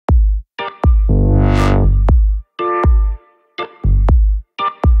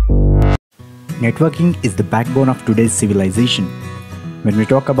Networking is the backbone of today's civilization. When we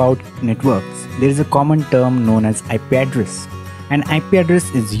talk about networks, there is a common term known as IP address. An IP address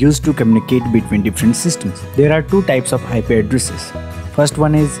is used to communicate between different systems. There are two types of IP addresses. First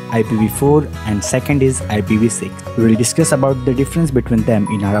one is IPv4 and second is IPv6. We will discuss about the difference between them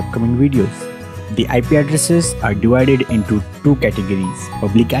in our upcoming videos. The IP addresses are divided into two categories,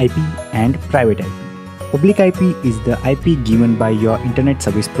 public IP and private IP. Public IP is the IP given by your internet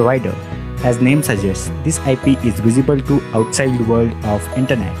service provider. As name suggests, this IP is visible to outside the world of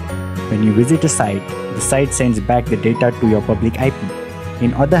internet. When you visit a site, the site sends back the data to your public IP. On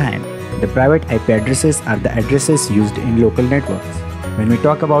the other hand, the private IP addresses are the addresses used in local networks. When we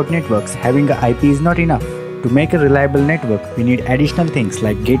talk about networks, having an IP is not enough. To make a reliable network, we need additional things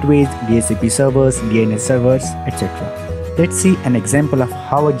like gateways, DHCP servers, DNS servers, etc. Let's see an example of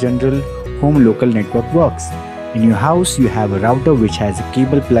how a general home local network works. In your house, you have a router which has a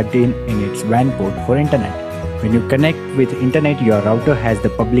cable plugged in its WAN port for internet. When you connect with internet, your router has the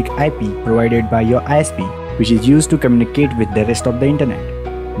public IP provided by your ISP, which is used to communicate with the rest of the internet.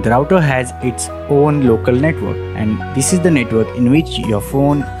 The router has its own local network, and this is the network in which your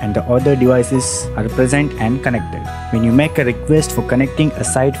phone and the other devices are present and connected. When you make a request for connecting a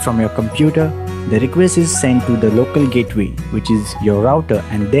site from your computer, the request is sent to the local gateway, which is your router,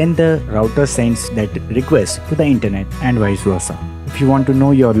 and then the router sends that request to the internet and vice versa. If you want to know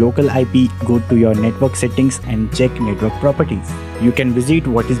your local IP, go to your network settings and check network properties. You can visit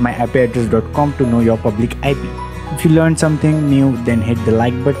whatismyipaddress.com to know your public IP. If you learned something new, then hit the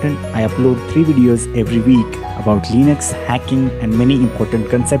like button. I upload 3 videos every week about Linux, hacking and many important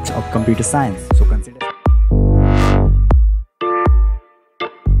concepts of computer science. So